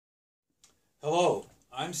Hello,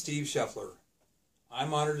 I'm Steve Scheffler.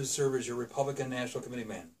 I'm honored to serve as your Republican National Committee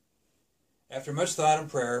man. After much thought and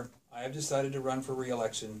prayer, I have decided to run for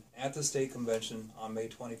re-election at the state convention on May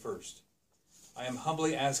 21st. I am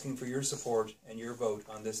humbly asking for your support and your vote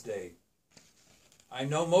on this day. I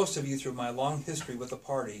know most of you through my long history with the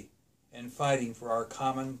party and fighting for our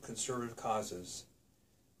common conservative causes.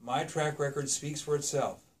 My track record speaks for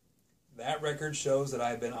itself. That record shows that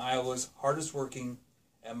I have been Iowa's hardest working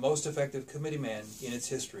and most effective committeeman in its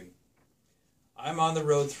history. I'm on the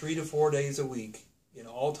road 3 to 4 days a week in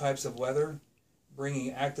all types of weather,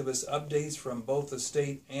 bringing activist updates from both the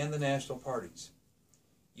state and the national parties.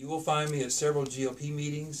 You will find me at several GOP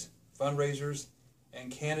meetings, fundraisers,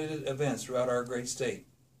 and candidate events throughout our great state.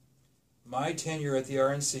 My tenure at the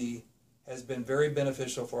RNC has been very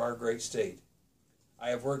beneficial for our great state. I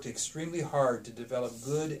have worked extremely hard to develop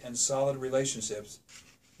good and solid relationships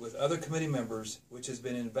with other committee members, which has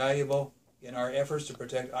been invaluable in our efforts to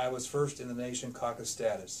protect Iowa's first in the nation caucus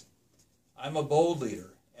status. I'm a bold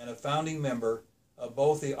leader and a founding member of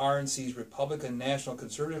both the RNC's Republican National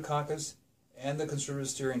Conservative Caucus and the Conservative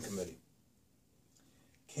Steering Committee.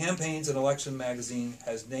 Campaigns and Election magazine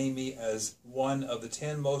has named me as one of the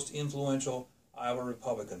 10 most influential Iowa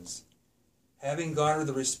Republicans. Having garnered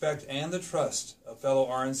the respect and the trust of fellow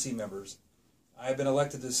RNC members, I have been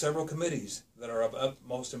elected to several committees that are of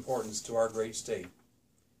utmost importance to our great state.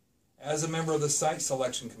 As a member of the Site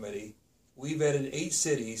Selection Committee, we vetted 8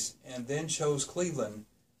 cities and then chose Cleveland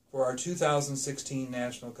for our 2016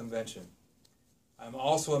 National Convention. I'm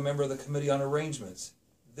also a member of the Committee on Arrangements.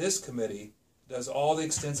 This committee does all the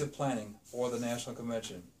extensive planning for the National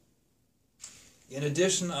Convention. In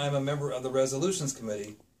addition, I am a member of the Resolutions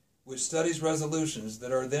Committee, which studies resolutions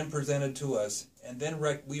that are then presented to us, and then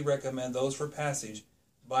we recommend those for passage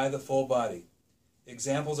by the full body.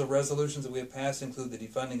 Examples of resolutions that we have passed include the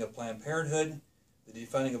defunding of Planned Parenthood, the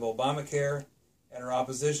defunding of Obamacare, and our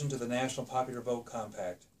opposition to the National Popular Vote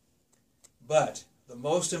Compact. But the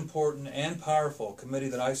most important and powerful committee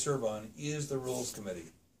that I serve on is the Rules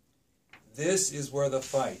Committee. This is where the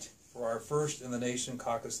fight for our first in the nation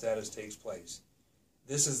caucus status takes place.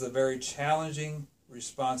 This is a very challenging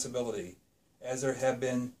responsibility, as there have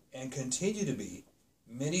been and continue to be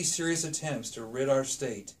many serious attempts to rid our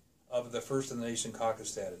state of the first in the nation caucus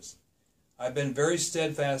status. I've been very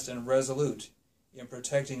steadfast and resolute in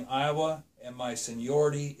protecting Iowa, and my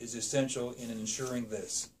seniority is essential in ensuring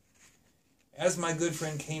this. As my good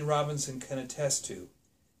friend Kane Robinson can attest to,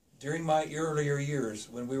 during my earlier years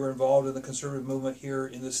when we were involved in the conservative movement here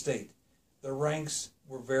in the state, the ranks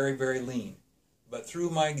were very, very lean. But through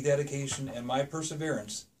my dedication and my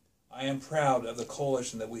perseverance, I am proud of the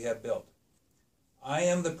coalition that we have built. I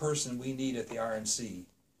am the person we need at the RNC.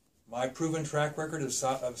 My proven track record of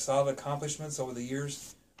solid accomplishments over the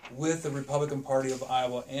years with the Republican Party of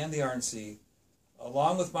Iowa and the RNC,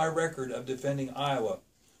 along with my record of defending Iowa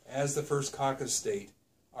as the first caucus state,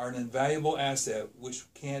 are an invaluable asset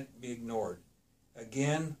which can't be ignored.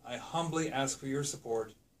 Again, I humbly ask for your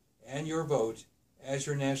support and your vote as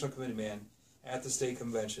your National Committee man at the state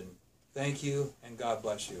convention. Thank you, and God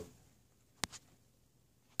bless you.